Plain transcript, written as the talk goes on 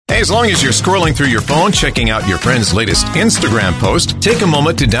Hey, as long as you're scrolling through your phone, checking out your friend's latest Instagram post, take a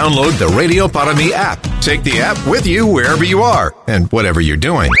moment to download the Radio Para Mi app. Take the app with you wherever you are and whatever you're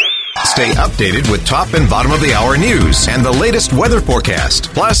doing. Stay updated with top and bottom of the hour news and the latest weather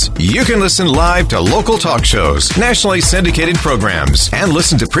forecast. Plus, you can listen live to local talk shows, nationally syndicated programs, and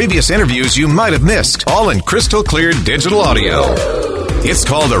listen to previous interviews you might have missed, all in crystal clear digital audio. It's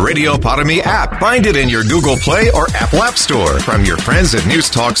called the Radio Para Mi app. Find it in your Google Play or Apple App Store from your friends at News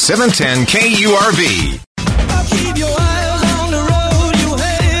Talk 710 KURV.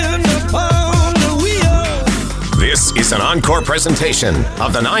 This is an encore presentation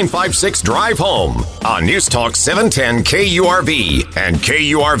of the 956 Drive Home on News Talk 710 KURV and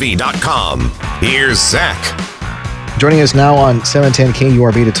KURV.com. Here's Zach. Joining us now on 710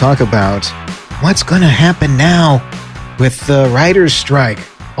 KURV to talk about what's going to happen now with the writer's strike.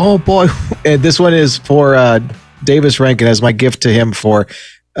 Oh boy, this one is for Davis Rankin as my gift to him for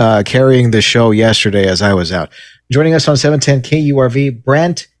carrying the show yesterday as I was out. Joining us on 710 KURV,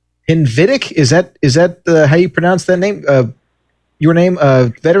 Brant Pinvidic. Is that how you pronounce that name? Your name?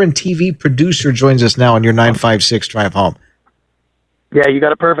 Veteran TV producer joins us now on your 956 Drive Home. Yeah, you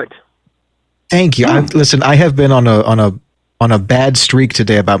got it perfect. Thank you. Listen, I have been on a bad streak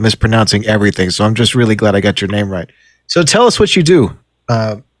today about mispronouncing everything, so I'm just really glad I got your name right. So tell us what you do,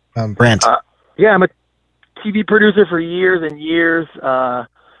 Brant. Yeah, I'm a TV producer for years and years,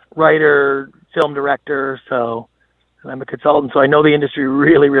 writer, film director, so I'm a consultant, so I know the industry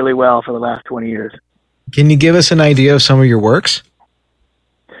really, really well for the last 20 years. Can you give us an idea of some of your works?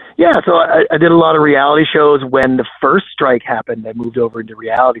 Yeah, so I did a lot of reality shows when the first strike happened. I moved over into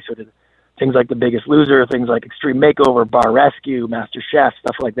reality, so I did things like The Biggest Loser, things like Extreme Makeover, Bar Rescue, Master Chef,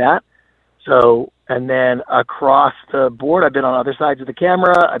 stuff like that. So, and then across the board, I've been on other sides of the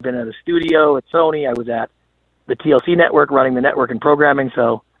camera. I've been at a studio at Sony. I was at the TLC network, running the network and programming.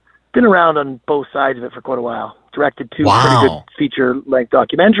 So, been around on both sides of it for quite a while. Directed two pretty good feature-length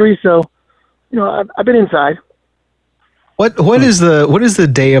documentaries. So, I've been inside. What is the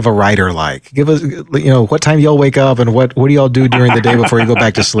day of a writer like? Give us, what time y'all wake up and what do y'all do during the day before you go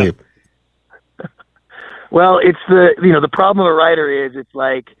back to sleep? Well, it's the problem of a writer is it's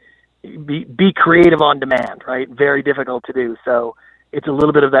like, be creative on demand, right? Very difficult to do. So it's a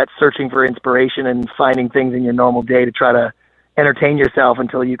little bit of that searching for inspiration and finding things in your normal day to try to entertain yourself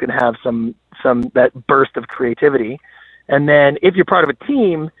until you can have some that burst of creativity. And then if you're part of a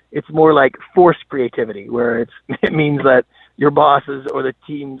team, it's more like forced creativity, where it means that your bosses or the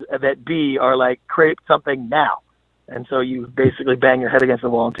teams that be are like, create something now. And so you basically bang your head against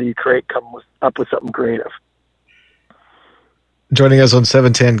the wall until you come up with something creative. Joining us on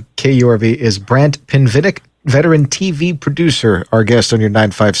 710 KURV is Brant Pinvidic, veteran TV producer, our guest on your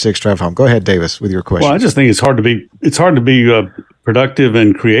 956 Drive Home. Go ahead, Davis, with your question. Well, I just think it's hard to be productive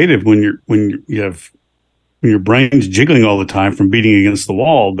and creative when your brain's jiggling all the time from beating against the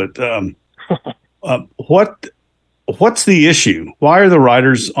wall. But what's the issue? Why are the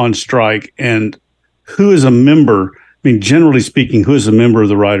writers on strike, and who is a member? I mean, generally speaking, who is a member of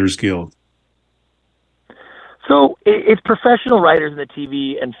the Writers Guild? So it's professional writers in the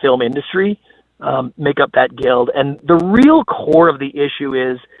TV and film industry make up that guild. And the real core of the issue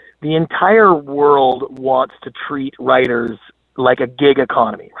is the entire world wants to treat writers like a gig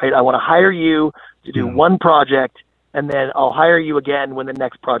economy, right? I want to hire you to do one project, and then I'll hire you again when the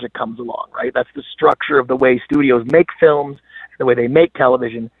next project comes along, right? That's the structure of the way studios make films, the way they make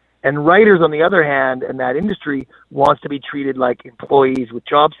television. And writers, on the other hand, in that industry, wants to be treated like employees with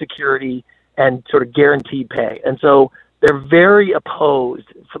job security and sort of guaranteed pay. And so they're very opposed.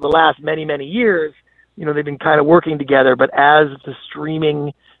 For the last many, many years, they've been kind of working together, but as the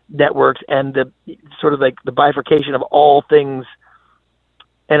streaming networks and the sort of like the bifurcation of all things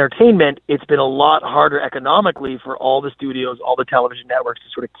entertainment, it's been a lot harder economically for all the studios, all the television networks to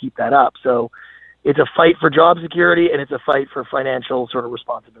sort of keep that up. So it's a fight for job security, and it's a fight for financial sort of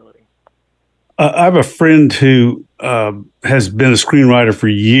responsibility. I have a friend who has been a screenwriter for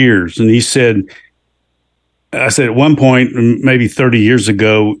years, and he said, at one point, maybe 30 years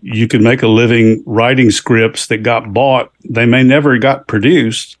ago, you could make a living writing scripts that got bought. They may never got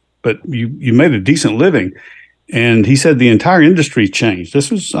produced, but you made a decent living. And he said the entire industry changed. This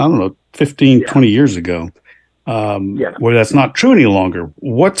was, 15, 20 years ago, where that's not true any longer.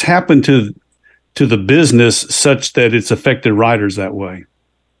 What's happened to the business such that it's affected writers that way?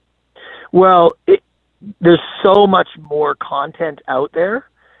 Well, there's so much more content out there,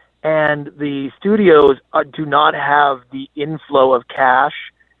 and the studios do not have the inflow of cash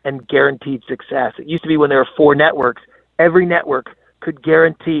and guaranteed success. It used to be when there were 4 networks, every network could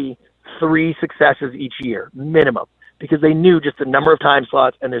guarantee 3 successes each year, minimum. because they knew just the number of time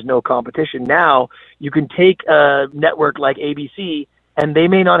slots and there's no competition. Now you can take a network like ABC and they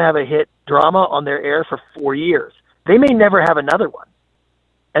may not have a hit drama on their air for 4 years. They may never have another one.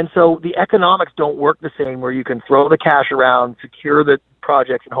 And so the economics don't work the same where you can throw the cash around, secure the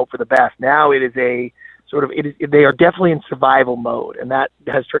projects, and hope for the best. Now it is they are definitely in survival mode, and that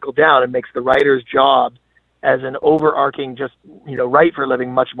has trickled down and makes the writer's job as an overarching write for a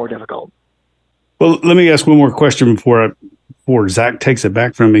living much more difficult. Well, let me ask one more question before Zach takes it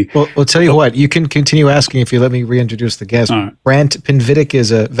back from me. Well, I'll tell you what, you can continue asking if you let me reintroduce the guest. Right. Brant Pinvidic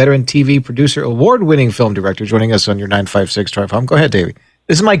is a veteran TV producer, award-winning film director, joining us on your 956 drive home. Go ahead, Davey.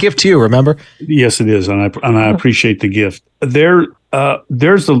 This is my gift to you, remember? Yes, it is, and I appreciate the gift. There's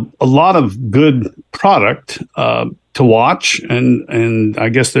a lot of good product to watch, and I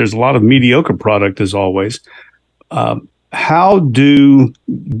guess there's a lot of mediocre product as always. Given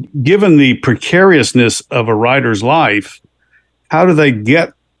the precariousness of a writer's life, how do they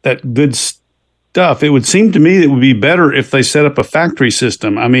get that good stuff? It would seem to me that it would be better if they set up a factory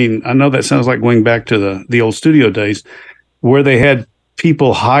system. I mean, I know that sounds like going back to the old studio days where they had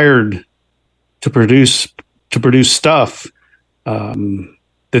people hired to produce stuff. That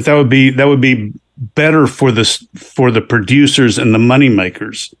would be better for the producers and the money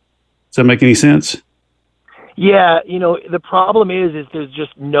makers. Does that make any sense? Yeah, the problem is there's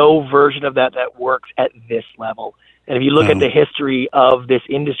just no version of that works at this level. And if you look at the history of this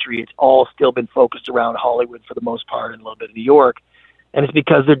industry, it's all still been focused around Hollywood for the most part and a little bit of New York. And it's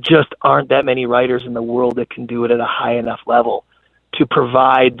because there just aren't that many writers in the world that can do it at a high enough level to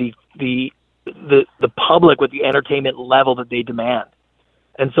provide the public with the entertainment level that they demand.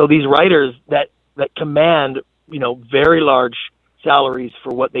 And so these writers that command, very large salaries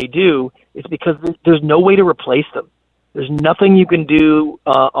for what they do, it's because there's no way to replace them. There's nothing you can do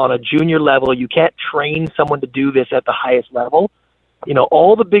on a junior level. You can't train someone to do this at the highest level.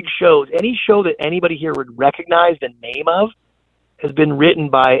 All the big shows, any show that anybody here would recognize the name of has been written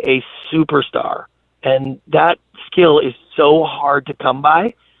by a superstar. And that skill is so hard to come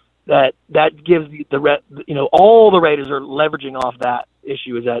by that gives all the writers are leveraging off that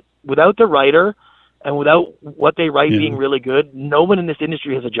issue, is that without the writer and without what they write being really good, no one in this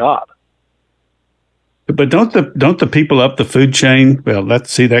industry has a job. But don't the people up the food chain? Well,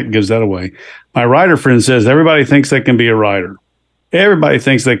 that gives that away. My writer friend says everybody thinks they can be a writer. Everybody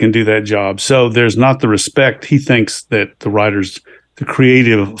thinks they can do that job. So there's not the respect he thinks that the writers, the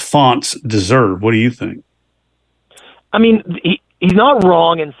creative fonts deserve. What do you think? I mean, he's not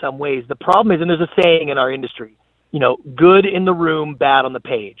wrong in some ways. The problem is, and there's a saying in our industry, good in the room, bad on the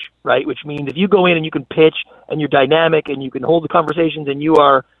page, right? Which means if you go in and you can pitch and you're dynamic and you can hold the conversations and you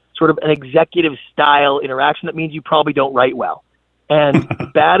are sort of an executive style interaction, that means you probably don't write well. And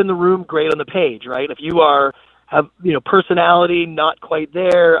bad in the room, great on the page, right? If you have personality, not quite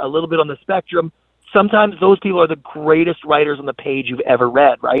there, a little bit on the spectrum, sometimes those people are the greatest writers on the page you've ever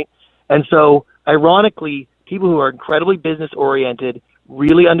read, right? And so, ironically, people who are incredibly business-oriented,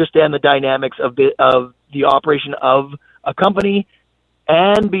 really understand the dynamics of the operation of a company,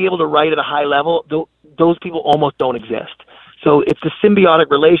 and be able to write at a high level, those people almost don't exist. So it's a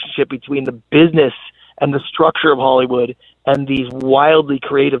symbiotic relationship between the business and the structure of Hollywood and these wildly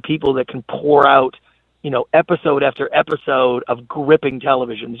creative people that can pour out, episode after episode of gripping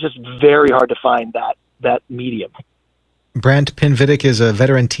television. It's just very hard to find that medium. Brant Pinvidic is a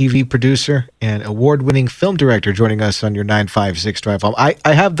veteran TV producer and award-winning film director joining us on your 956 drive home. I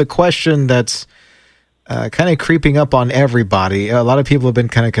have the question that's kind of creeping up on everybody. A lot of people have been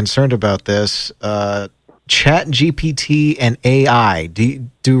kind of concerned about this. Chat GPT and AI. Do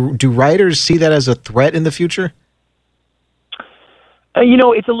writers see that as a threat in the future?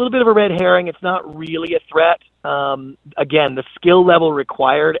 It's a little bit of a red herring. It's not really a threat. Again, the skill level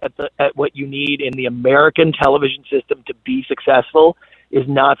required at what you need in the American television system to be successful is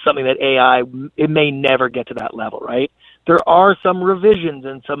not something that AI, it may never get to that level, right? There are some revisions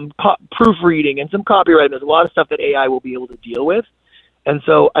and some proofreading and some copyright. There's a lot of stuff that AI will be able to deal with. And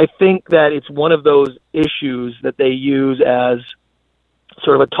so I think that it's one of those issues that they use as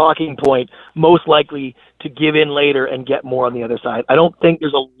sort of a talking point, most likely to give in later and get more on the other side. I don't think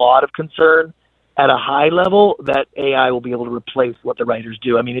there's a lot of concern at a high level that AI will be able to replace what the writers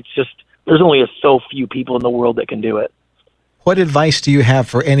do. I mean, it's just, there's only so few people in the world that can do it. What advice do you have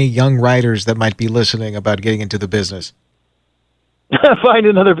for any young writers that might be listening about getting into the business? Find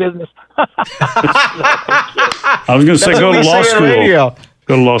another business. I was going to say go to law school.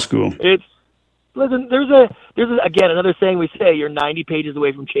 Go to law school. Listen. There's again another saying we say: you're 90 pages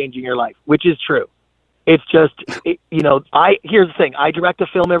away from changing your life, which is true. It's just here's the thing: I direct a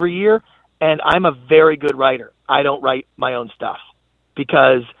film every year, and I'm a very good writer. I don't write my own stuff,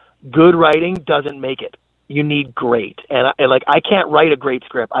 because good writing doesn't make it. You need great. And I can't write a great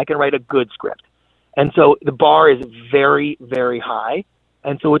script. I can write a good script. And so the bar is very, very high.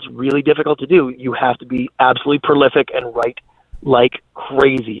 And so it's really difficult to do. You have to be absolutely prolific and write like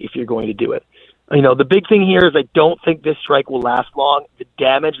crazy if you're going to do it. The big thing here is I don't think this strike will last long. The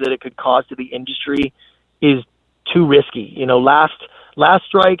damage that it could cause to the industry is too risky. Last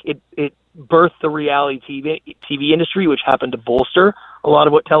strike, it birthed the reality TV industry, which happened to bolster a lot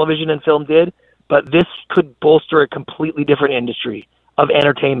of what television and film did. But this could bolster a completely different industry of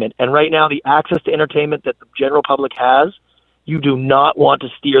entertainment. And right now, the access to entertainment that the general public has, you do not want to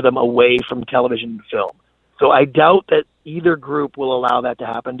steer them away from television and film. So I doubt that either group will allow that to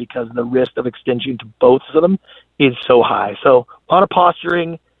happen, because the risk of extension to both of them is so high. So a lot of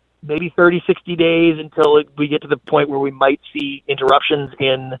posturing, maybe 30, 60 days until we get to the point where we might see interruptions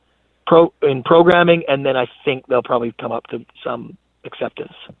in programming, and then I think they'll probably come up to some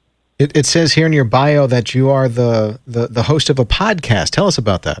acceptance. It says here in your bio that you are the host of a podcast. Tell us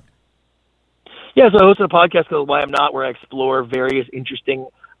about that. Yeah, so I host a podcast called Why I'm Not, where I explore various interesting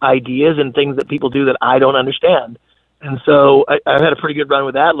ideas and things that people do that I don't understand. And so I've had a pretty good run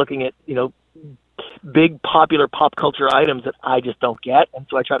with that, looking at, big popular pop culture items that I just don't get. And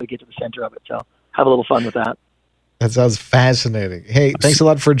so I try to get to the center of it. So have a little fun with that. That sounds fascinating. Hey, thanks a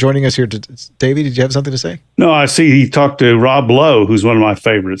lot for joining us here. Davey, did you have something to say? No, I see he talked to Rob Lowe, who's one of my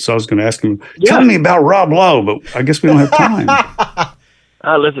favorites. So I was going to ask him, tell me about Rob Lowe, but I guess we don't have time.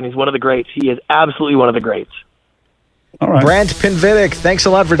 Listen, he's one of the greats. He is absolutely one of the greats. All right. Brant Pinvidic, thanks a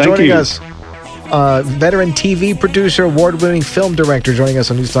lot for joining us. Veteran TV producer, award-winning film director, joining us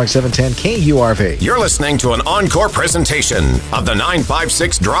on News Talk 710 KURV. You're listening to an encore presentation of the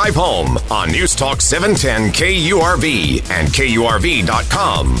 956 Drive Home on News Talk 710 KURV and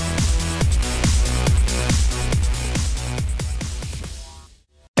KURV.com.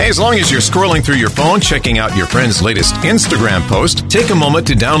 Hey, as long as you're scrolling through your phone, checking out your friend's latest Instagram post, take a moment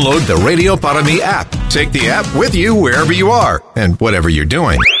to download the Radio Para Mi app. Take the app with you wherever you are and whatever you're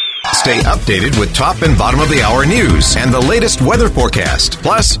doing. Stay updated with top and bottom of the hour news and the latest weather forecast.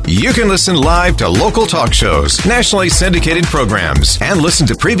 Plus, you can listen live to local talk shows, nationally syndicated programs, and listen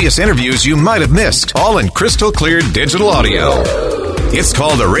to previous interviews you might have missed, all in crystal clear digital audio. It's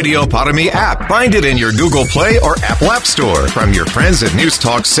called the Radio Para Mi app. Find it in your Google Play or Apple App Store from your friends at News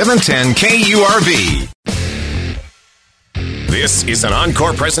Talk 710 KURV. This is an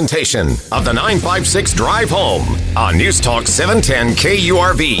encore presentation of the 956 Drive Home on News Talk 710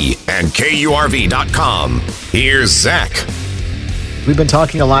 KURV and KURV.com. Here's Zach. We've been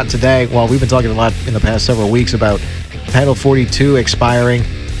talking a lot today. Well, we've been talking a lot in the past several weeks about Title 42 expiring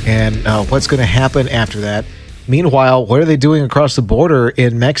and what's going to happen after that. Meanwhile, what are they doing across the border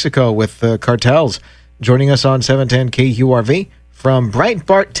in Mexico with the cartels? Joining us on 710 KURV from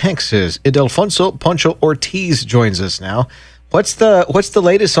Breitbart, Texas, Ildefonso Poncho Ortiz joins us now. What's the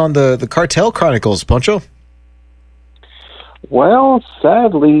latest on the cartel chronicles, Poncho? Well,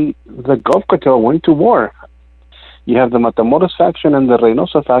 sadly, the Gulf Cartel went to war. You have the Matamoros faction and the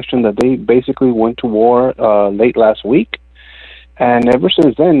Reynosa faction that they basically went to war late last week. And ever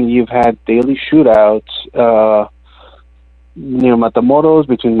since then, you've had daily shootouts near Matamoros,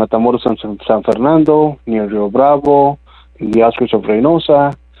 between Matamoros and San Fernando, near Rio Bravo, in the outskirts of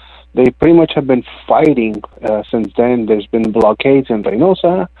Reynosa. They pretty much have been fighting since then. There's been blockades in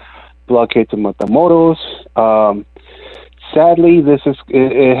Reynosa, blockades in Matamoros. Sadly,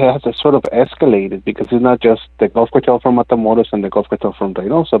 it has sort of escalated, because it's not just the Gulf Cartel from Matamoros and the Gulf Cartel from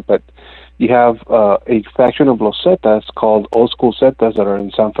Reynosa, but you have a faction of Los Zetas called Old School Zetas that are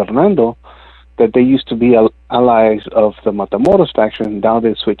in San Fernando, that they used to be allies of the Matamoros faction. Now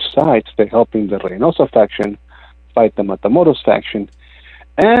they switched sides. They're helping the Reynosa faction fight the Matamoros faction.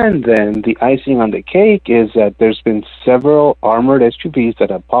 And then the icing on the cake is that there's been several armored SUVs that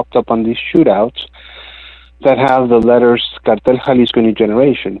have popped up on these shootouts that have the letters Cartel Jalisco New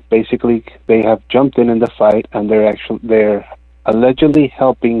Generation. Basically, they have jumped in the fight, and they're allegedly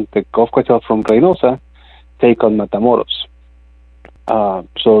helping the Gulf Cartel from Reynosa take on Matamoros.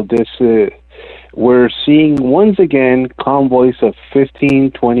 So we're seeing once again convoys of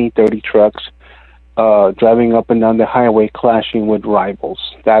 15, 20, 30 trucks driving up and down the highway, clashing with rivals.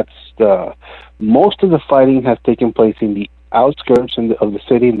 Most of the fighting has taken place in the outskirts of the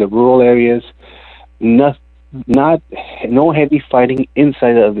city, in the rural areas. No heavy fighting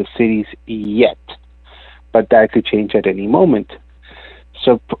inside of the cities yet, but that could change at any moment.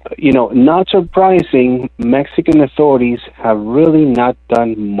 So, not surprising, Mexican authorities have really not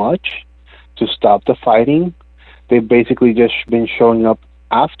done much to stop the fighting. They've basically just been showing up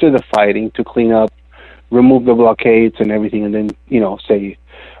after the fighting to clean up remove the blockades and everything, and then say,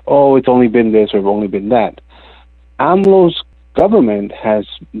 oh, it's only been this or only been that. AMLO's government has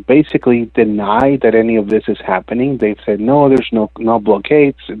basically denied that any of this is happening. They've said, no, there's no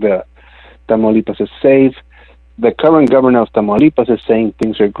blockades. The Tamaulipas is safe. The current governor of Tamaulipas is saying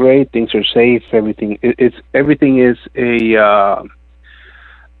things are great, things are safe, everything is a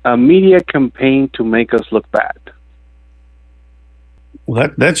media campaign to make us look bad. Well,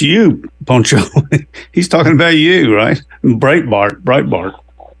 that's you, Poncho. He's talking about you, right? Breitbart.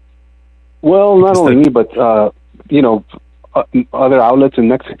 Well, not only me, but other outlets in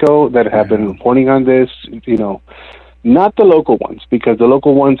Mexico that have been reporting on this. Not the local ones, because the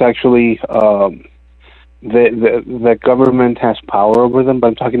local ones actually. The government has power over them, but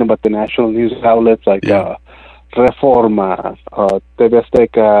I'm talking about the national news outlets like Reforma, TV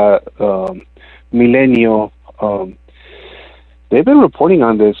Azteca, Milenio. They've been reporting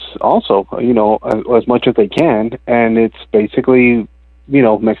on this also, as much as they can, and it's basically,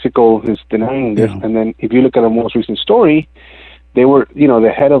 Mexico is denying this. And then if you look at a most recent story, they were,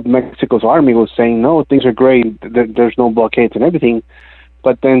 the head of Mexico's army was saying, no, things are great, there's no blockades and everything.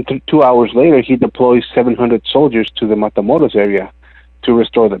 But then 2 hours later, he deploys 700 soldiers to the Matamoros area to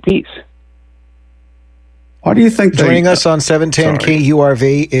restore the peace. Why do you think Joining us on 710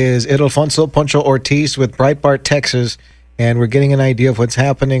 KURV is Ildefonso Poncho Ortiz with Breitbart, Texas, and we're getting an idea of what's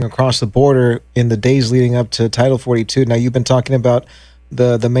happening across the border in the days leading up to Title 42. Now, you've been talking about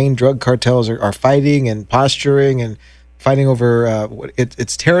the main drug cartels are fighting and posturing and fighting over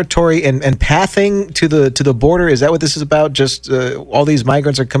its territory and pathing to the border. Is that what this is about? Just all these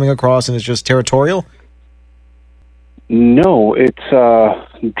migrants are coming across and it's just territorial? No, it's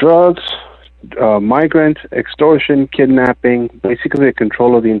drugs, migrant, extortion, kidnapping, basically the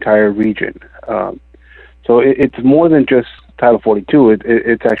control of the entire region. So it's more than just Title 42.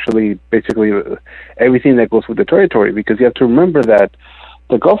 It's actually basically everything that goes with the territory, because you have to remember that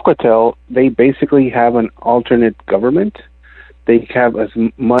the Gulf Cartel, they basically have an alternate government. They have as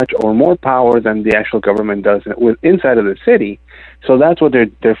much or more power than the actual government does inside of the city. So that's what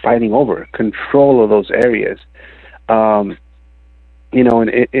they're fighting over, control of those areas. And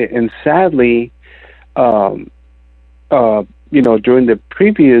sadly, during the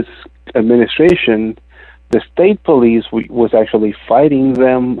previous administration, the state police was actually fighting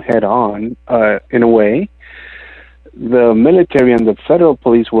them head on, in a way. The military and the federal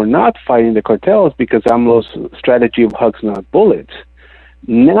police were not fighting the cartels because AMLO's strategy of hugs, not bullets.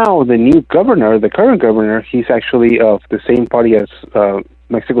 Now the new governor, the current governor, he's actually of the same party as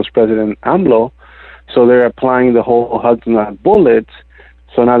Mexico's president AMLO, so they're applying the whole hugs, not bullets.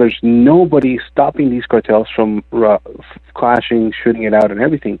 So now there's nobody stopping these cartels from clashing, shooting it out and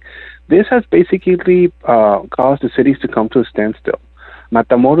everything. This has basically caused the cities to come to a standstill.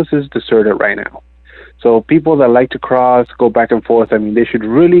 Matamoros is deserted right now. So people that like to cross, go back and forth, I mean, they should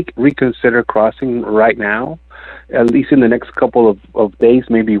really reconsider crossing right now, at least in the next couple of days,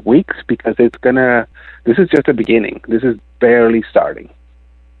 maybe weeks, because this is just the beginning. This is barely starting.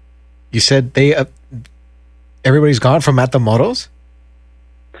 You said everybody's gone from Matamoros?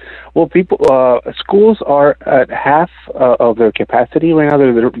 Well, schools are at half of their capacity right now.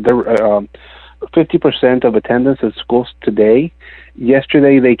 They're 50% of attendance at schools today.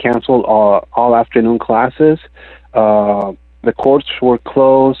 Yesterday, they canceled all afternoon classes. The courts were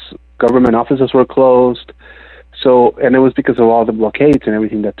closed. Government offices were closed. And it was because of all the blockades and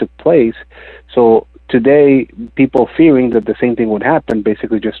everything that took place. So today, people fearing that the same thing would happen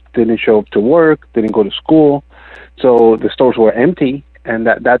basically just didn't show up to work, didn't go to school. So the stores were empty, and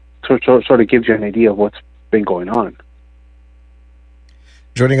that sort of gives you an idea of what's been going on.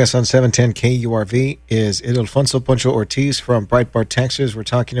 Joining us on 710 KURV is Ildefonso Poncho Ortiz from Breitbart, Texas. We're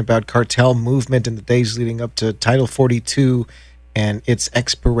talking about cartel movement in the days leading up to Title 42 and its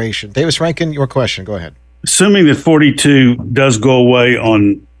expiration. Davis Rankin, your question. Go ahead. Assuming that 42 does go away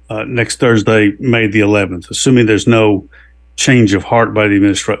on next Thursday, May the 11th, assuming there's no change of heart by the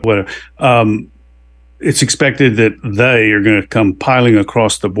administration, whatever, it's expected that they are going to come piling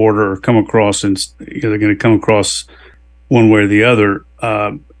across the border or come across, and they're going to come across one way or the other.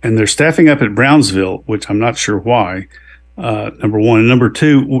 And they're staffing up at Brownsville, which I'm not sure why, number one. And number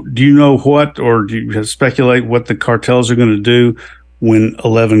two, do you know what, or do you speculate what the cartels are going to do when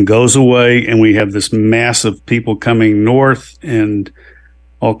 11 goes away and we have this mass of people coming north and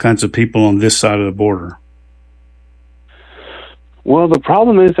all kinds of people on this side of the border? Well, the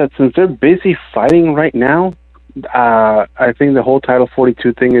problem is that since they're busy fighting right now, I think the whole Title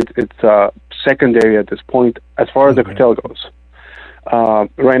 42 thing it's secondary at this point as far as the cartel goes.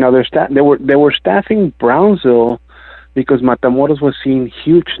 Right now, they were staffing Brownsville because Matamoros was seeing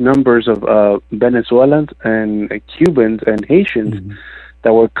huge numbers of Venezuelans and Cubans and Haitians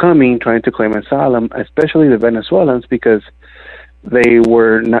that were coming trying to claim asylum, especially the Venezuelans, because they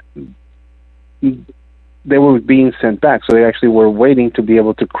were being sent back. So they actually were waiting to be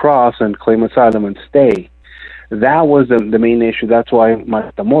able to cross and claim asylum and stay. That was the main issue. That's why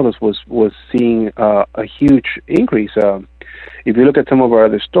Matamoros was seeing a huge increase. If you look at some of our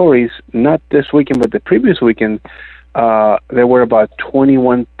other stories, not this weekend, but the previous weekend, there were about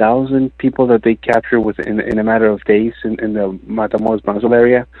 21,000 people that they captured in a matter of days in the Matamoros Brownsville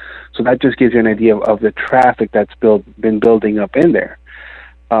area. So that just gives you an idea of the traffic that's been building up in there.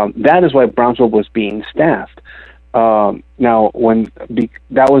 That is why Brownsville was being staffed. Now,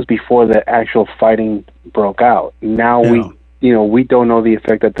 that was before the actual fighting broke out. Now we don't know the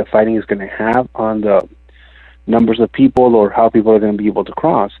effect that the fighting is going to have on the numbers of people or how people are going to be able to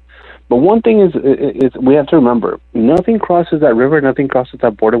cross. But one thing is we have to remember, nothing crosses that river, nothing crosses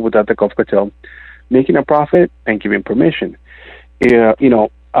that border without the Gulf Cartel making a profit and giving permission. 2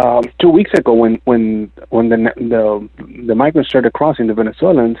 weeks ago, when the migrants started crossing, the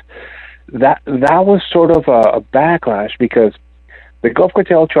Venezuelans, that was sort of a backlash, because the Gulf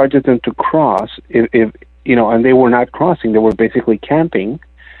Cartel charges them to cross if and they were not crossing; they were basically camping,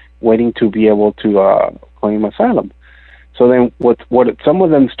 waiting to be able to claim asylum. So then, what some of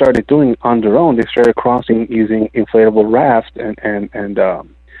them started doing on their own, they started crossing using inflatable rafts and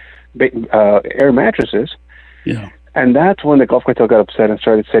air mattresses. Yeah. And that's when the Gulf Cartel got upset and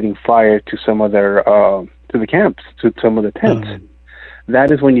started setting fire to some of their to the camps, to some of the tents.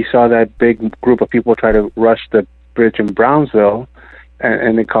 That is when you saw that big group of people try to rush the bridge in Brownsville,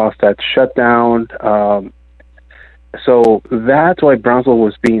 and it caused that shutdown. So that's why Brownsville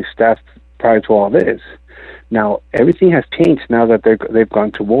was being staffed prior to all this. Now everything has changed now that they've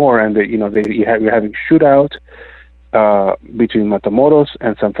gone to war, and you're having shootouts between Matamoros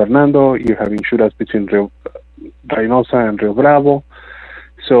and San Fernando. You're having shootouts between Reynosa and Rio Bravo.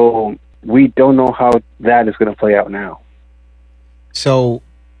 So we don't know how that is going to play out now. So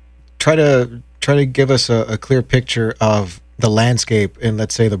try to give us a clear picture of the landscape in,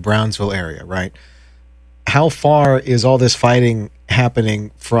 let's say, the Brownsville area, right? How far is all this fighting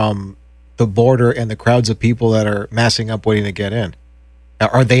happening from the border and the crowds of people that are massing up waiting to get in?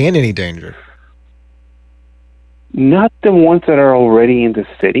 Are they in any danger? Not the ones that are already in the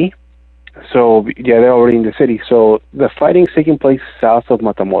city. So, yeah, they're already in the city. So the fighting is taking place south of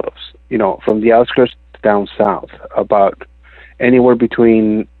Matamoros, from the outskirts down south, about anywhere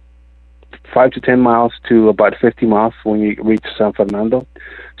between 5 to 10 miles to about 50 miles when you reach San Fernando.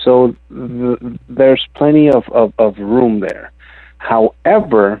 So there's plenty of room there.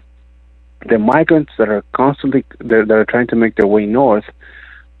 However, the migrants that are that are trying to make their way north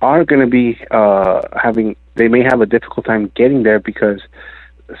are going to be they may have a difficult time getting there, because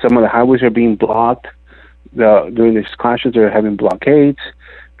some of the highways are being blocked. During these clashes, they're having blockades.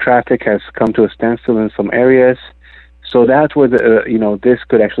 Traffic has come to a standstill in some areas. So that's where this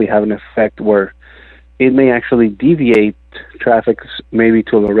could actually have an effect where it may actually deviate traffic maybe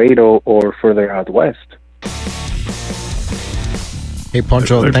to Laredo or further out west. Hey,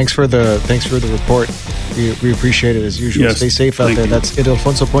 Poncho, thanks for the report. We appreciate it as usual. Yes, stay safe out there. That's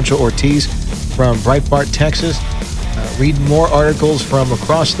Ildefonso Poncho Ortiz from Breitbart, Texas. Read more articles from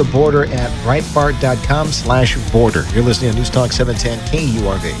across the border at Breitbart.com/border. You're listening to News Talk 710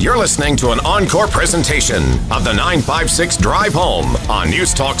 KURV. You're listening to an encore presentation of the 956 Drive Home on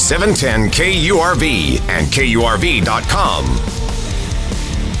News Talk 710 KURV and KURV.com.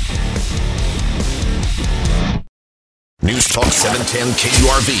 News Talk 710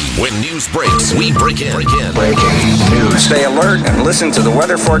 KURV. When news breaks, we break in. Breaking news. Stay alert and listen to the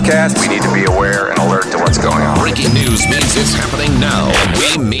weather forecast. We need to be aware and alert to what's going on. Breaking news means it's happening now, and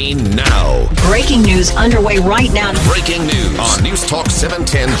we mean now. Breaking news underway right now. Breaking news on News Talk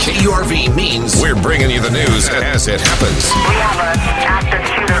 710 KURV means we're bringing you the news as it happens. We have an active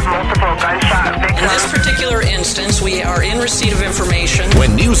shooter, multiple gunshot victims. In this particular instance, we are in receipt of information.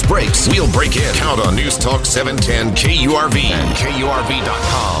 When news breaks, we'll break in. Count on News Talk 710 KURV and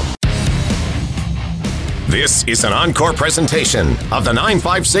KURV.com. This is an encore presentation of the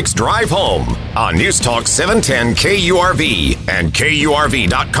 956 Drive Home on News Talk 710 KURV and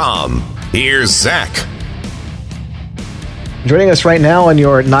KURV.com. Here's Zach. Joining us right now on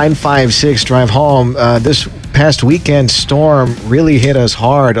your 956 Drive Home, this past weekend storm really hit us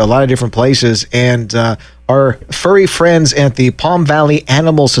hard, a lot of different places, and our furry friends at the Palm Valley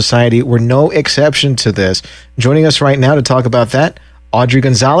Animal Society were no exception to this. Joining us right now to talk about that, Audrey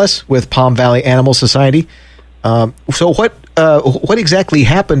Gonzalez with Palm Valley Animal Society. So what exactly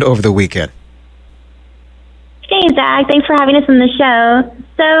happened over the weekend? Hey, Zach. Thanks for having us on the show.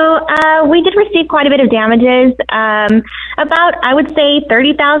 So we did receive quite a bit of damages, about, I would say,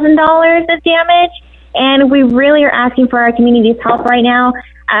 $30,000 of damage, and we really are asking for our community's help right now.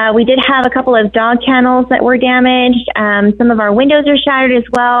 We did have a couple of dog kennels that were damaged. Some of our windows are shattered as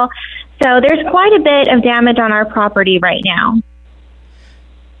well. So there's quite a bit of damage on our property right now.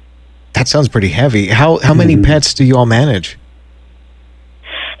 That sounds pretty heavy. How many pets do you all manage?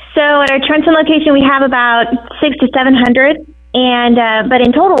 So at our Trenton location, we have about 600 to 700, and but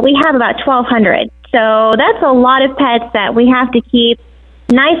in total, we have about 1,200. So that's a lot of pets that we have to keep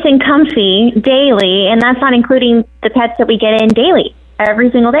nice and comfy daily, and that's not including the pets that we get in daily, every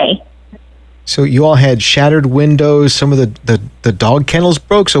single day. So you all had shattered windows, some of the dog kennels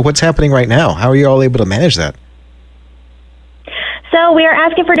broke. So what's happening right now? How are you all able to manage that? So we are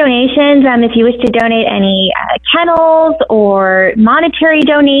asking for donations. If you wish to donate any kennels or monetary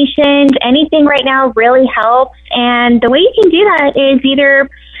donations, anything right now really helps. And the way you can do that is either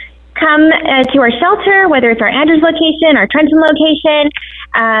come to our shelter, whether it's our Andrews location, our Trenton location.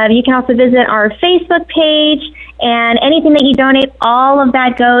 You can also visit our Facebook page, and anything that you donate, all of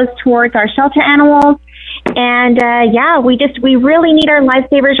that goes towards our shelter animals. And we really need our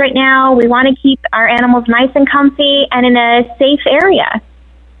lifesavers right now. We want to keep our animals nice and comfy and in a safe area.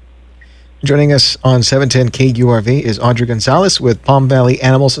 Joining us on 710 KURV is Audrey Gonzalez with Palm Valley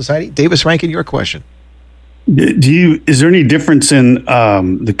Animal Society. Davis Rankin, your question. Is there any difference in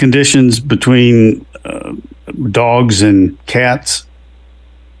the conditions between dogs and cats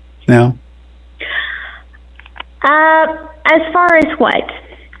now? As far as what?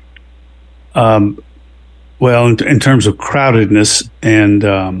 Well, in terms of crowdedness, and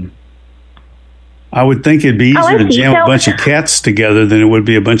I would think it'd be easier to jam a bunch of cats together than it would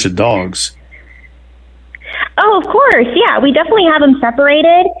be a bunch of dogs. Oh, of course. Yeah, we definitely have them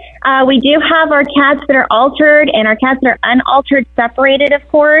separated. We do have our cats that are altered and our cats that are unaltered separated, of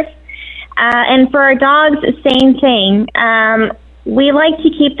course. And for our dogs, same thing. We like to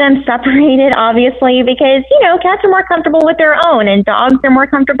keep them separated, obviously, because, cats are more comfortable with their own and dogs are more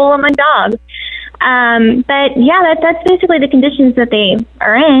comfortable among dogs. But yeah, that's basically the conditions that they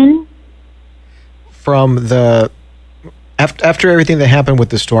are in. From after everything that happened with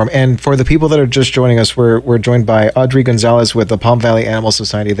the storm, and for the people that are just joining us, we're joined by Audrey Gonzalez with the Palm Valley Animal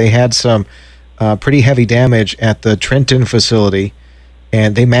Society. They had some pretty heavy damage at the Trenton facility,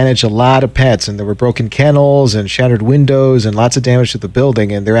 and they managed a lot of pets, and there were broken kennels and shattered windows and lots of damage to the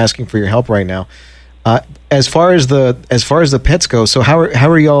building, and they're asking for your help right now. As far as the pets go, so how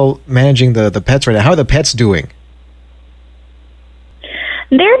are y'all managing the pets right now? How are the pets doing?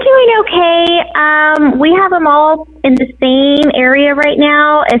 They're doing okay. We have them all in the same area right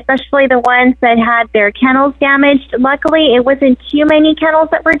now, especially the ones that had their kennels damaged. Luckily, it wasn't too many kennels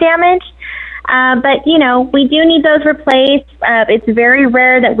that were damaged. But, we do need those replaced. It's very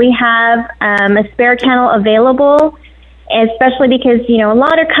rare that we have a spare kennel available, especially because, a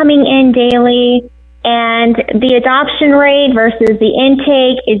lot are coming in daily. And the adoption rate versus the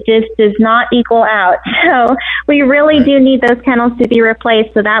intake, it just does not equal out. So we really do need those kennels to be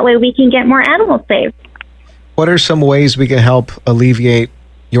replaced so that way we can get more animals saved. What are some ways we can help alleviate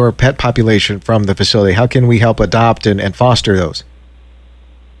your pet population from the facility? How can we help adopt and foster those?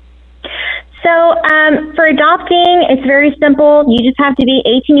 So for adopting, it's very simple. You just have to be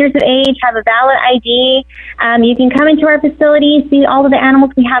 18 years of age, have a valid ID. You can come into our facility, see all of the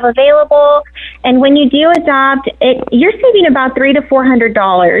animals we have available. And when you do adopt, you're saving about $300 to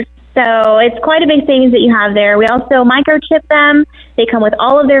 $400. So it's quite a big savings that you have there. We also microchip them. They come with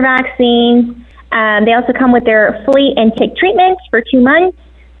all of their vaccines. They also come with their fully intake treatments for 2 months.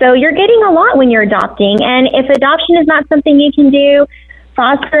 So you're getting a lot when you're adopting. And if adoption is not something you can do,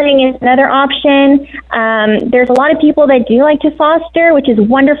 fostering is another option. There's a lot of people that do like to foster, which is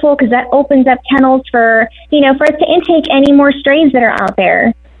wonderful because that opens up kennels for us to intake any more strays that are out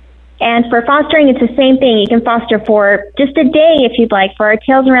there. And for fostering, it's the same thing. You can foster for just a day if you'd like, for our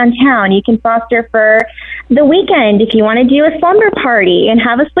Tales Around Town. You can foster for the weekend if you want to do a slumber party and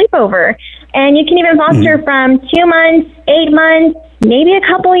have a sleepover. And you can even foster from 2 months, 8 months, maybe a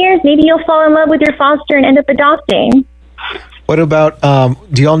couple years. Maybe you'll fall in love with your foster and end up adopting. What about,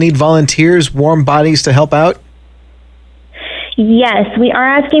 do y'all need volunteers, warm bodies to help out? Yes, we are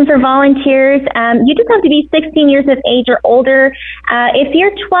asking for volunteers. You just have to be 16 years of age or older. If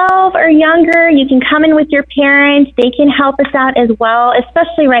you're 12 or younger, you can come in with your parents. They can help us out as well,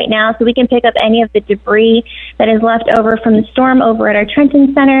 especially right now, so we can pick up any of the debris that is left over from the storm over at our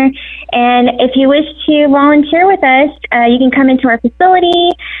Trenton Center. And if you wish to volunteer with us, you can come into our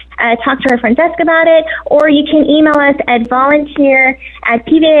facility, talk to our front desk about it, or you can email us at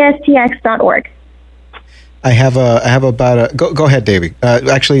volunteer@pbastx.org. I have about go ahead, Davey.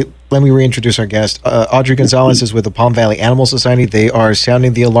 Actually, let me reintroduce our guest. Audrey Gonzalez is with the Palm Valley Animal Society. They are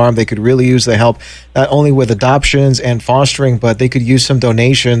sounding the alarm. They could really use the help, not only with adoptions and fostering, but they could use some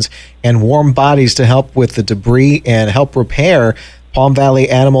donations and warm bodies to help with the debris and help repair Palm Valley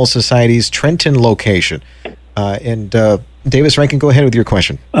Animal Society's Trenton location. Davis Rankin, go ahead with your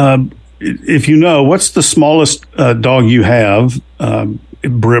question. If you know, what's the smallest dog you have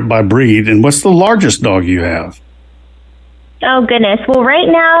by breed, and what's the largest dog you have? Oh, goodness. Well, right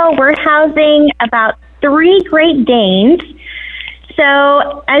now we're housing about 3 Great Danes.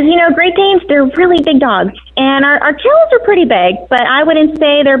 So, as you know, Great Danes, they're really big dogs. And our kennels are pretty big, but I wouldn't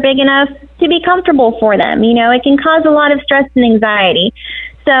say they're big enough to be comfortable for them. You know, it can cause a lot of stress and anxiety.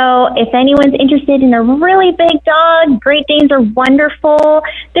 So if anyone's interested in a really big dog, Great Danes are wonderful.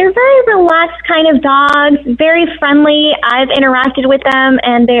 They're very relaxed kind of dogs, very friendly. I've interacted with them,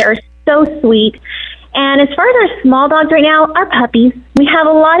 and they are so sweet. And as far as our small dogs right now, our puppies. We have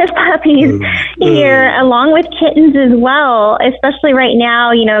a lot of puppies here, along with kittens as well, especially right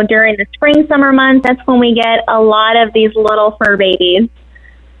now, you know, during the spring, summer months. That's when we get a lot of these little fur babies.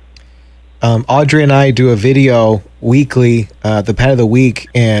 Audrey and I do a video weekly, the Pet of the Week,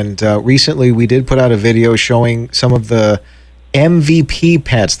 and recently we did put out a video showing some of the MVP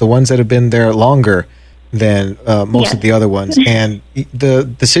pets, the ones that have been there longer than most of the other ones. And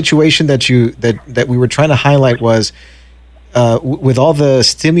the situation that we were trying to highlight was with all the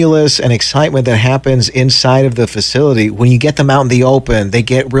stimulus and excitement that happens inside of the facility, when you get them out in the open, they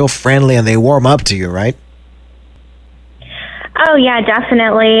get real friendly and they warm up to you, right? Oh, yeah,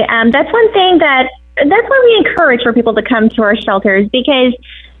 definitely. That's one thing that's why we encourage for people to come to our shelters, because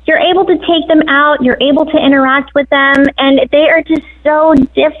you're able to take them out, you're able to interact with them, and they are just so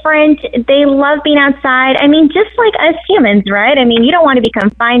different. They love being outside. I mean, just like us humans, right? I mean, you don't want to be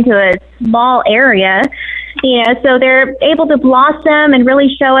confined to a small area, you know, so they're able to blossom and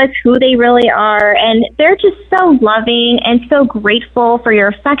really show us who they really are. And they're just so loving and so grateful for your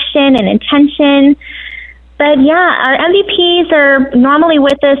affection and attention. But yeah, our MVPs are normally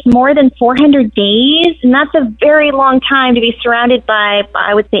with us more than 400 days, and that's a very long time to be surrounded by,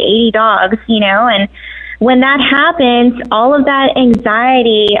 I would say, 80 dogs, you know, and when that happens, all of that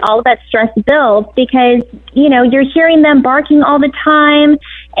anxiety, all of that stress builds because, you know, you're hearing them barking all the time,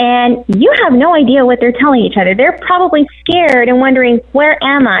 and you have no idea what they're telling each other. They're probably scared and wondering, where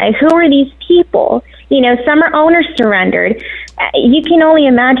am I? Who are these people? You know, some are owner surrendered. You can only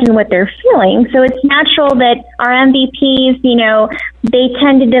imagine what they're feeling. So it's natural that our MVPs, you know, they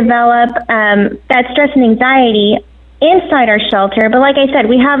tend to develop that stress and anxiety inside our shelter. But like I said,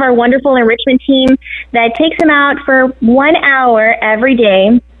 we have our wonderful enrichment team that takes them out for 1 hour every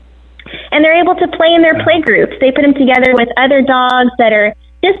day, and they're able to play in their play groups. They put them together with other dogs that are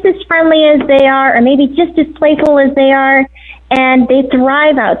just as friendly as they are, or maybe just as playful as they are, and they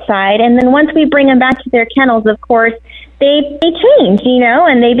thrive outside. And then once we bring them back to their kennels, of course, they change, you know,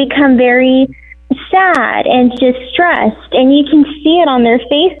 and they become very sad and just stressed, and you can see it on their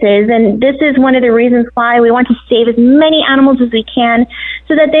faces. And this is one of the reasons why we want to save as many animals as we can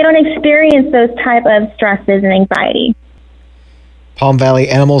so that they don't experience those type of stresses and anxiety. Palm Valley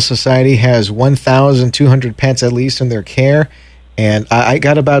Animal Society has 1,200 pets at least in their care. And I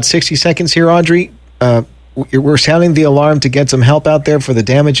got about 60 seconds here, Audrey. We're sounding the alarm to get some help out there for the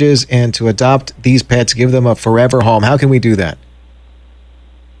damages and to adopt these pets, give them a forever home. How can we do that?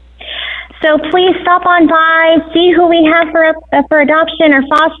 So please stop on by, see who we have for adoption or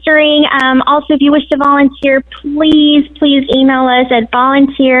fostering. Also, if you wish to volunteer, please email us at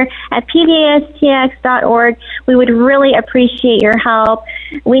volunteer@pvastx.org. We would really appreciate your help.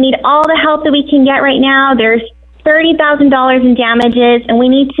 We need all the help that we can get right now. There's $30,000 in damages, and we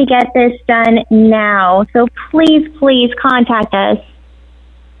need to get this done now. So please contact us.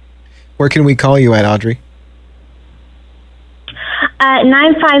 Where can we call you at, Audrey?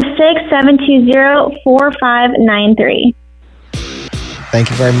 956-720-4593.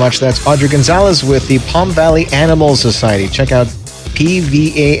 Thank you very much. That's Audrey Gonzalez with the Palm Valley Animal Society. Check out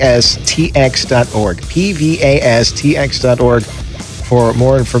pvastx.org. pvastx.org for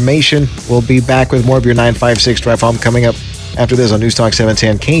more information. We'll be back with more of your 956 Drive Home coming up after this on News Talk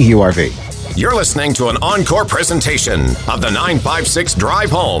 710 KURV. You're listening to an encore presentation of the 956 Drive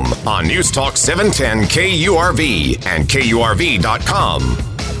Home on News Talk 710 KURV and KURV.com.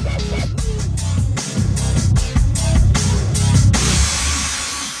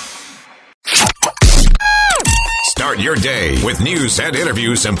 Start your day with news and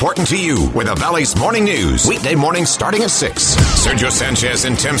interviews important to you with the Valley's Morning News. Weekday mornings starting at 6. Sergio Sanchez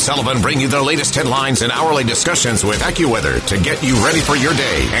and Tim Sullivan bring you the latest headlines and hourly discussions with AccuWeather to get you ready for your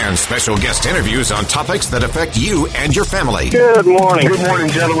day. And special guest interviews on topics that affect you and your family. Good morning. Good morning,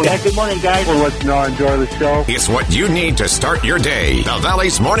 gentlemen. Yeah, good morning, guys. We'll let you know I enjoy the show. It's what you need to start your day. The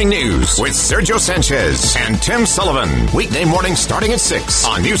Valley's Morning News with Sergio Sanchez and Tim Sullivan. Weekday mornings starting at 6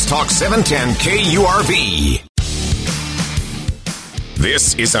 on News Talk 710 KURV.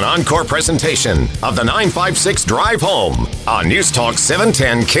 This is an encore presentation of the 956 Drive Home on News Talk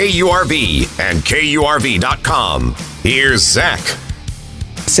 710 KURV and KURV.com. Here's Zach.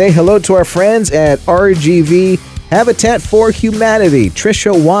 Say hello to our friends at RGV Habitat for Humanity.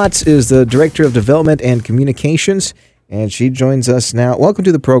 Tricia Watts is the Director of Development and Communications, and she joins us now. Welcome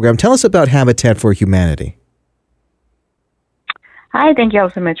to the program. Tell us about Habitat for Humanity. Hi, thank you all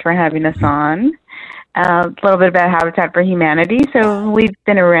so much for having us on. A little bit about Habitat for Humanity. So we've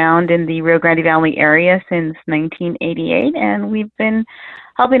been around in the Rio Grande Valley area since 1988, and we've been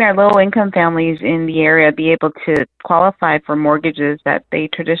helping our low-income families in the area be able to qualify for mortgages that they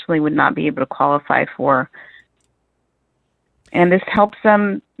traditionally would not be able to qualify for. And this helps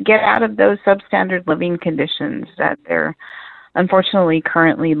them get out of those substandard living conditions that they're unfortunately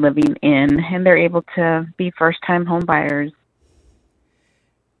currently living in, and they're able to be first-time home buyers.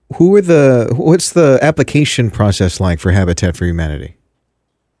 What's the application process like for Habitat for Humanity?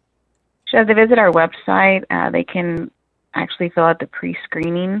 So as they visit our website, they can actually fill out the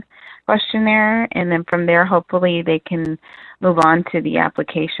pre-screening questionnaire, and then from there, hopefully, they can move on to the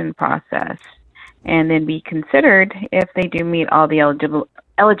application process and then be considered if they do meet all the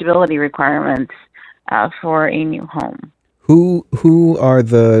eligibility requirements for a new home. Who are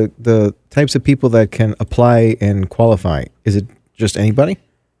the types of people that can apply and qualify? Is it just anybody?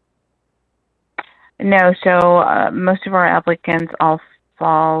 No, so most of our applicants all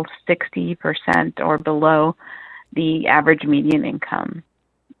fall 60% or below the average median income.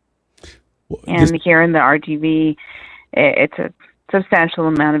 And here in the RGV, it's a substantial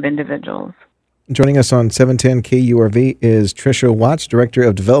amount of individuals. Joining us on 710 KURV is Tricia Watts, Director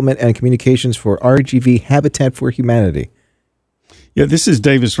of Development and Communications for RGV Habitat for Humanity. Yeah, this is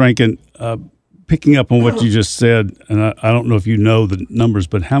Davis Rankin. Picking up on what you just said, and I don't know if you know the numbers,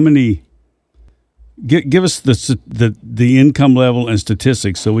 but how many... Give us the income level and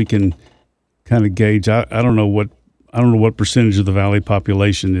statistics so we can kind of gauge. I don't know what percentage of the valley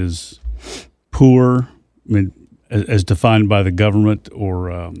population is poor. I mean, as defined by the government,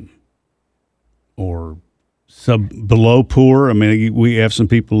 or below poor. I mean, we have some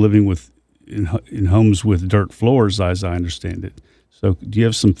people living in homes with dirt floors, as I understand it. So, do you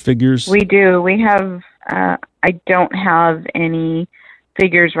have some figures? We do. We have. I don't have any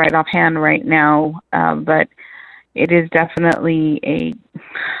figures right offhand right now, but it is definitely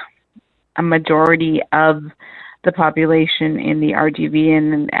a majority of the population in the RGV.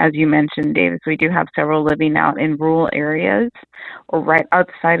 And as you mentioned, Davis, we do have several living out in rural areas or right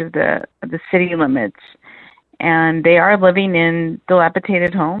outside of the city limits. And they are living in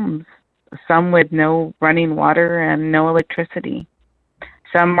dilapidated homes, some with no running water and no electricity.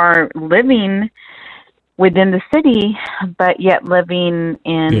 Some are living within the city, but yet living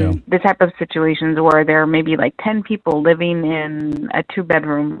in the type of situations where there are maybe like 10 people living in a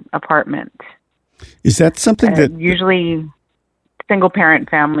 2-bedroom apartment. Is that something that... Usually single-parent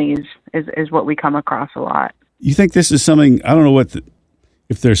families is what we come across a lot. You think this is something, I don't know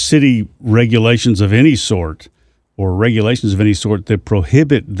if there's city regulations of any sort or regulations of any sort that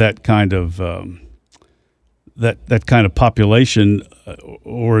prohibit that kind of that kind of population,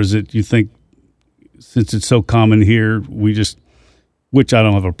 or is it, you think, since it's so common here, which I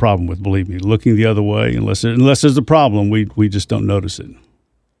don't have a problem with, believe me, looking the other way, unless there's a problem, we just don't notice it.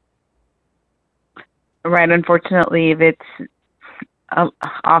 Right. Unfortunately, if it's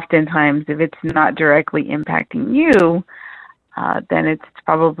oftentimes, if it's not directly impacting you, then it's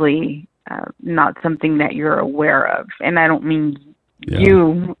probably not something that you're aware of. And I don't mean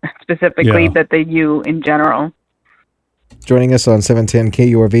you specifically, but the you in general. Joining us on 710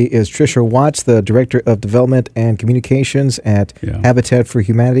 KURV is Tricia Watts, the Director of Development and Communications at Habitat for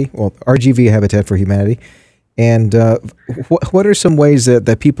Humanity, well, RGV Habitat for Humanity. And what are some ways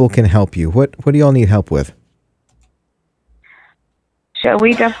that people can help you? What do you all need help with? So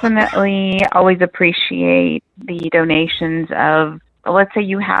we definitely always appreciate the donations of, let's say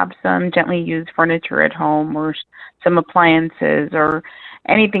you have some gently used furniture at home or some appliances or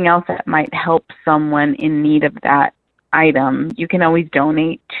anything else that might help someone in need of that item. You can always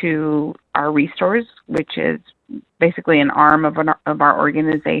donate to our Restores, which is basically an arm of our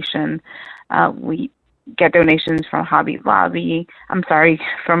organization. We get donations from from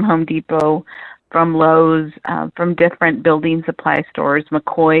Home Depot, from Lowe's, from different building supply stores,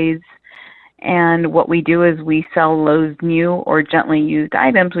 McCoy's. And what we do is we sell Lowe's new or gently used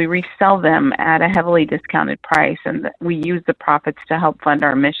items. We resell them at a heavily discounted price, and we use the profits to help fund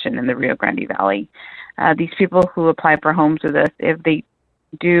our mission in the Rio Grande Valley. These people who apply for homes with us, if they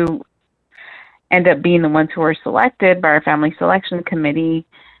do end up being the ones who are selected by our family selection committee,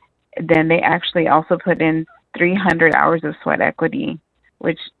 then they actually also put in 300 hours of sweat equity,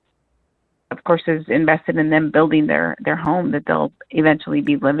 which of course is invested in them building their home that they'll eventually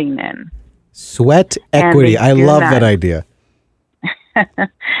be living in. Sweat equity. I love that idea.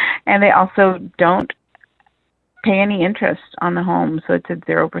 And they also don't pay any interest on the home, so it's at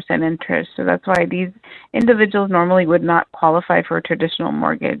 0% interest. So that's why these individuals normally would not qualify for a traditional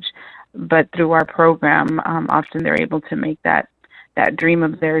mortgage, but through our program, often they're able to make that dream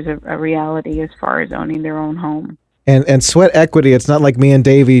of theirs a reality as far as owning their own home. And sweat equity, it's not like me and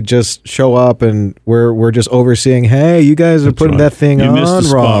Davey just show up and we're just overseeing, hey, you guys are putting that thing on wrong. You missed the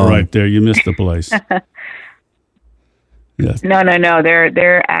spot right there. You missed the place. Yes. No.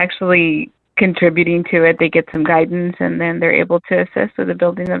 They're actually contributing to it. They get some guidance, and then they're able to assist with the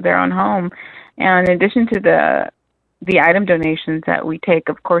building of their own home. And in addition to the item donations that we take,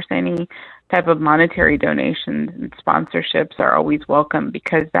 of course, any type of monetary donations and sponsorships are always welcome,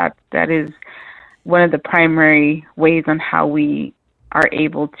 because that is one of the primary ways on how we are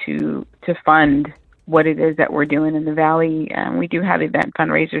able to fund what it is that we're doing in the Valley. We do have event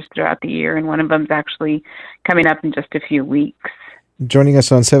fundraisers throughout the year, and one of them is actually coming up in just a few weeks. Joining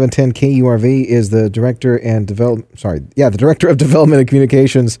us on 710 KURV is the Director of Development and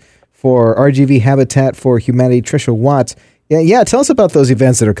Communications for RGV Habitat for Humanity, Tricia Watts. Yeah, tell us about those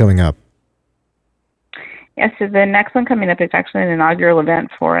events that are coming up. Yes, so the next one coming up is actually an inaugural event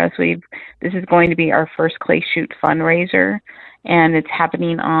for us. This is going to be our first Clay Shoot fundraiser, and it's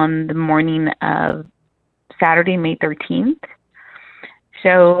happening on the morning of Saturday, May 13th.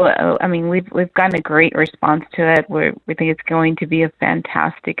 So, we've gotten a great response to it. We think it's going to be a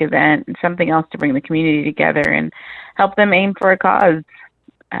fantastic event and something else to bring the community together and help them aim for a cause.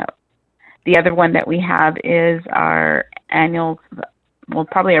 The other one that we have is our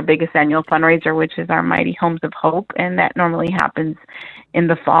probably our biggest annual fundraiser, which is our Mighty Homes of Hope, and that normally happens in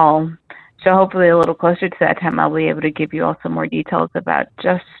the fall. So hopefully a little closer to that time, I'll be able to give you all some more details about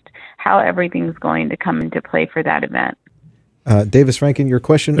just how everything's going to come into play for that event. Davis Rankin, your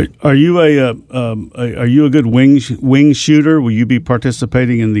question? Are you a good wing shooter? Will you be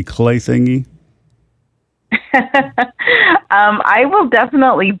participating in the clay thingy? I will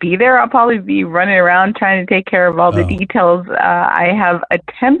definitely be there. I'll probably be running around trying to take care of all the details. I have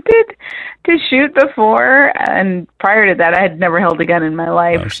attempted to shoot before, and prior to that, I had never held a gun in my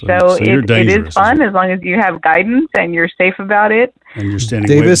life. So it is fun as long as you have guidance and you're safe about it. And you're standing.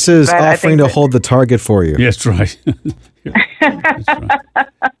 Davis is offering to hold the target for you. Yes, right. That's right.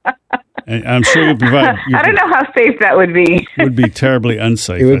 And I'm sure you'll provide. I don't know how safe that would be. Would be terribly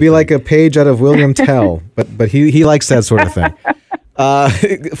unsafe. It would be like a page out of William Tell, but he likes that sort of thing.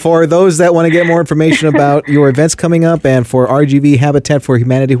 For those that want to get more information about your events coming up and for RGV Habitat for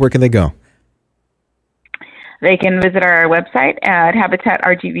Humanity, where can they go? They can visit our website at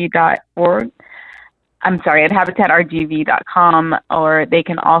habitatrgv.org. I'm sorry, at habitatrgv.com, or they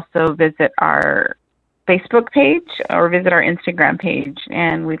can also visit our Facebook page or visit our Instagram page,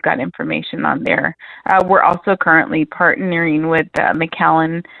 and we've got information on there. We're also currently partnering with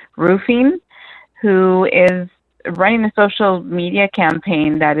McAllen Roofing, who is running a social media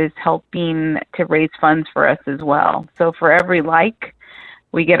campaign that is helping to raise funds for us as well. So for every like,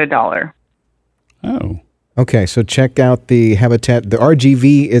 we get $1. Oh. Okay, so check out the Habitat, the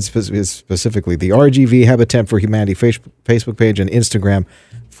RGV, is specifically the RGV Habitat for Humanity Facebook page and Instagram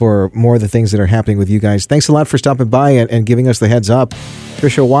for more of the things that are happening with you guys. Thanks a lot for stopping by and giving us the heads up.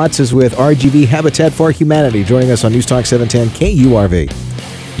 Tricia Watts is with RGV Habitat for Humanity, joining us on News Talk 710 KURV.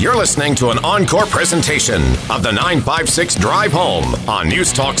 You're listening to an encore presentation of the 956 Drive Home on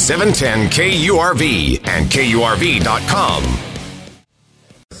News Talk 710 KURV and KURV.com.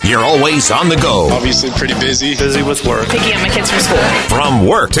 You're always on the go. Obviously pretty busy. Busy with work. Picking up my kids from school. From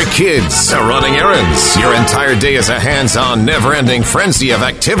work to kids to running errands, your entire day is a hands-on, never-ending frenzy of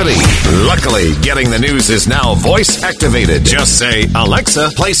activity. Luckily, getting the news is now voice-activated. Just say,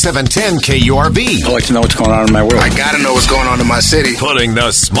 Alexa, play 710 KURV. I like to know what's going on in my world. I got to know what's going on in my city. Putting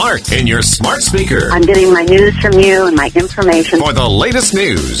the smart in your smart speaker. I'm getting my news from you and my information. For the latest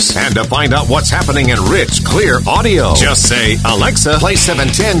news and to find out what's happening in rich, clear audio, just say, Alexa, play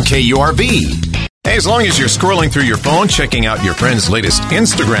 710 KURV. Hey, as long as you're scrolling through your phone, checking out your friend's latest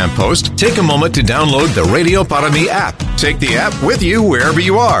Instagram post, take a moment to download the Radio Para Mi app. Take the app with you wherever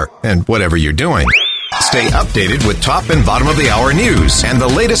you are and whatever you're doing. Stay updated with top and bottom of the hour news and the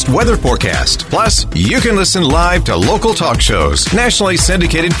latest weather forecast. Plus, you can listen live to local talk shows, nationally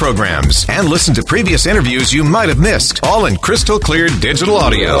syndicated programs, and listen to previous interviews you might have missed, all in crystal clear digital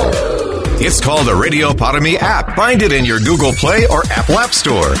audio. It's called the Radio Para Mi app. Find it in your Google Play or Apple App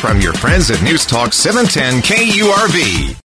Store from your friends at News Talk 710 KURV.